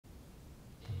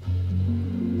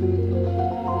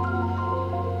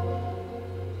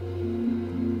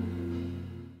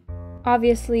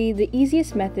Obviously, the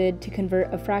easiest method to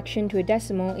convert a fraction to a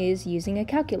decimal is using a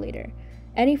calculator.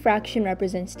 Any fraction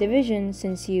represents division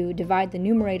since you divide the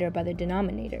numerator by the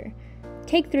denominator.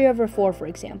 Take 3/4 for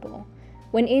example.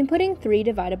 When inputting 3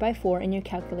 divided by 4 in your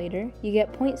calculator, you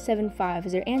get 0.75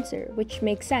 as your answer, which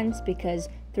makes sense because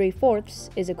 3/4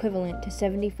 is equivalent to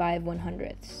 75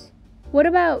 1/100ths. What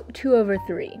about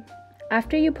 2/3?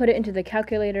 After you put it into the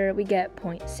calculator, we get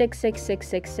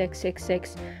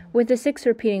 0.66666666 with the 6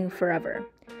 repeating forever.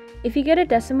 If you get a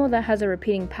decimal that has a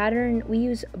repeating pattern, we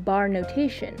use bar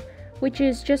notation, which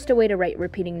is just a way to write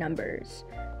repeating numbers.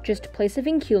 Just place a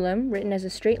vinculum, written as a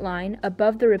straight line,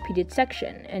 above the repeated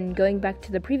section, and going back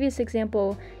to the previous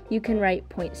example, you can write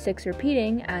 0.6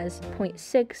 repeating as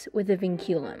 0.6 with a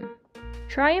vinculum.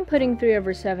 Try inputting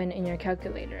 3/7 in your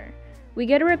calculator. We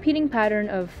get a repeating pattern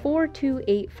of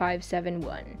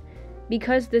 428571.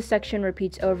 Because this section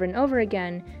repeats over and over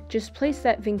again, just place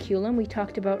that vinculum we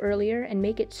talked about earlier and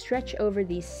make it stretch over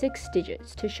these 6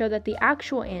 digits to show that the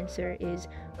actual answer is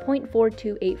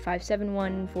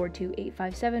 0.428571,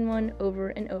 428571 over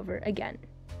and over again.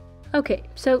 Okay,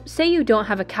 so say you don't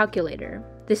have a calculator.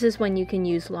 This is when you can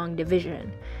use long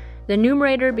division. The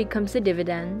numerator becomes the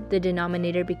dividend, the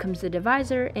denominator becomes the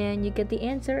divisor, and you get the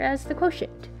answer as the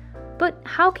quotient. But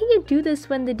how can you do this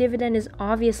when the dividend is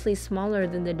obviously smaller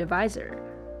than the divisor?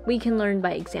 We can learn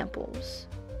by examples.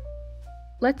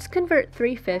 Let's convert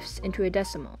 3/5 into a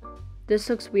decimal. This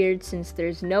looks weird since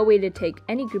there's no way to take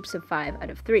any groups of 5 out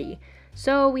of 3,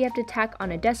 so we have to tack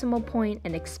on a decimal point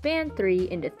and expand 3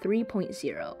 into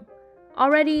 3.0.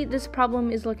 Already, this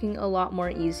problem is looking a lot more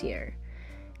easier.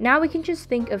 Now we can just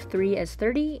think of 3 as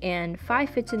 30, and 5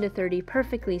 fits into 30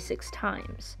 perfectly 6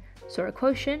 times. So our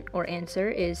quotient, or answer,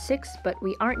 is 6, but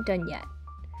we aren't done yet.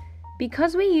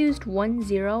 Because we used 1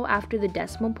 0 after the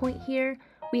decimal point here,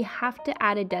 we have to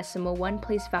add a decimal 1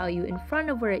 place value in front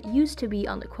of where it used to be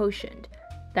on the quotient.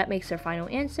 That makes our final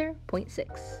answer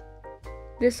 0.6.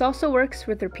 This also works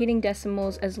with repeating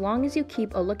decimals as long as you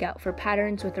keep a lookout for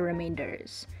patterns with the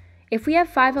remainders. If we have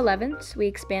 5/11ths, we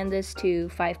expand this to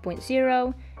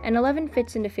 5.0, and 11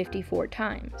 fits into 54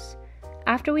 times.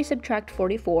 After we subtract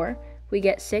 44, we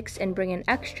get 6 and bring an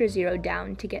extra 0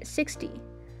 down to get 60.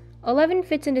 11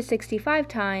 fits into 65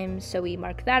 times, so we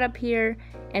mark that up here,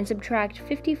 and subtract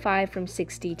 55 from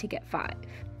 60 to get 5.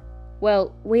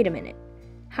 Well, wait a minute.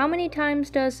 How many times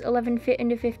does 11 fit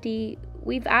into 50?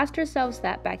 We've asked ourselves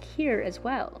that back here as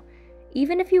well.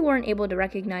 Even if you weren't able to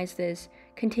recognize this,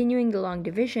 continuing the long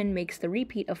division makes the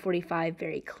repeat of 45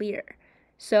 very clear.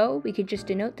 So we could just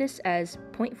denote this as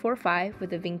 0.45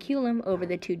 with a vinculum over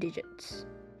the 2 digits.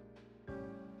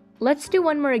 Let's do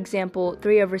one more example,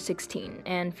 3/16,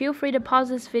 and feel free to pause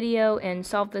this video and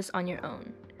solve this on your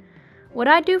own. What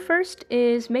I do first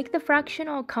is make the fraction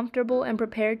all comfortable and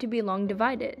prepared to be long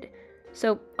divided.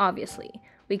 So obviously,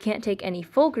 we can't take any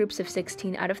full groups of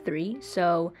 16 out of 3,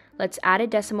 so let's add a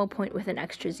decimal point with an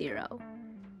extra 0.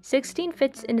 16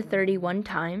 fits into 30 one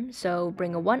time, so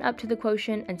bring a 1 up to the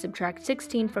quotient and subtract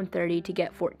 16 from 30 to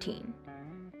get 14.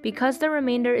 Because the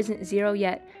remainder isn't 0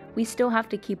 yet, we still have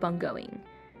to keep on going.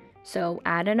 So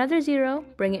add another 0,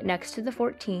 bring it next to the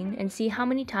 14, and see how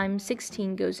many times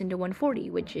 16 goes into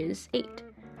 140, which is 8.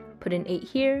 Put an 8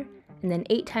 here, and then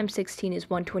 8 times 16 is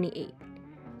 128.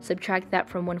 Subtract that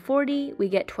from 140, we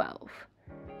get 12.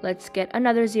 Let's get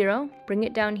another 0, bring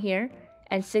it down here,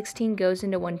 and 16 goes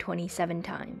into 127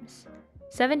 times.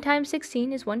 7 times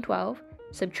 16 is 112,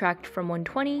 subtract from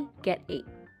 120, get 8.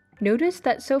 Notice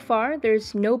that so far,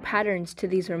 there's no patterns to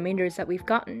these remainders that we've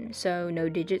gotten, so no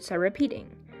digits are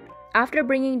repeating. After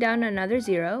bringing down another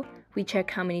 0, we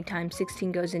check how many times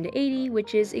 16 goes into 80,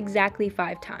 which is exactly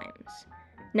 5 times.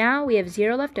 Now we have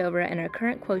 0 left over and our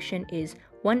current quotient is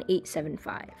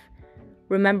 1875.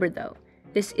 Remember though,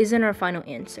 this isn't our final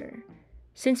answer.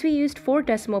 Since we used 4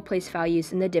 decimal place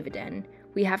values in the dividend,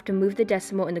 we have to move the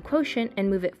decimal in the quotient and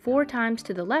move it 4 times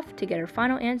to the left to get our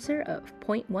final answer of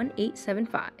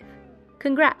 0.1875.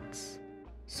 Congrats!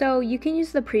 So you can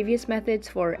use the previous methods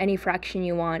for any fraction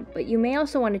you want, but you may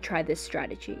also want to try this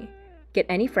strategy. Get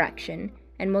any fraction,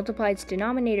 and multiply its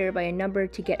denominator by a number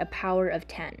to get a power of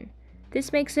 10.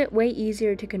 This makes it way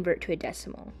easier to convert to a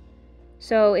decimal.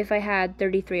 So if I had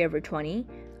 33/20,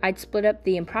 I'd split up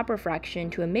the improper fraction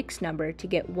to a mixed number to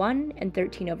get 1 and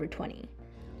 13/20.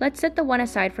 Let's set the 1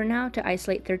 aside for now to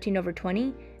isolate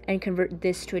 13/20 and convert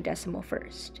this to a decimal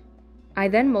first. I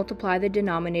then multiply the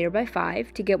denominator by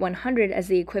 5 to get 100 as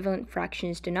the equivalent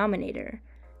fraction's denominator.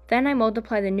 Then I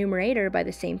multiply the numerator by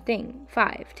the same thing,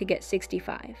 5, to get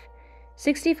 65.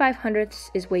 65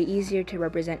 hundredths is way easier to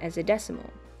represent as a decimal,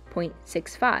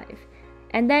 0.65.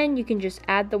 And then you can just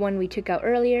add the one we took out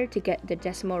earlier to get the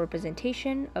decimal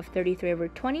representation of 33 over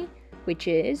 20, which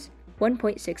is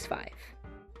 1.65.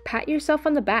 Pat yourself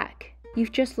on the back.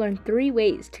 You've just learned 3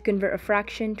 ways to convert a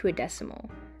fraction to a decimal.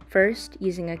 First,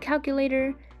 using a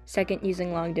calculator, second,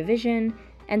 using long division,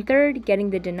 and third, getting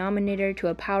the denominator to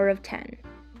a power of 10.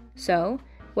 So,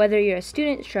 whether you're a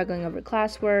student struggling over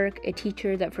classwork, a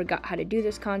teacher that forgot how to do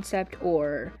this concept,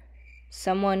 or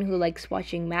someone who likes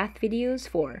watching math videos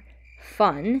for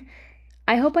fun,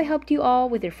 I hope I helped you all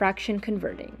with your fraction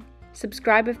converting.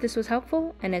 Subscribe if this was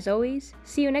helpful, and as always,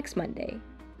 see you next Monday.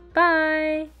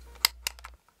 Bye!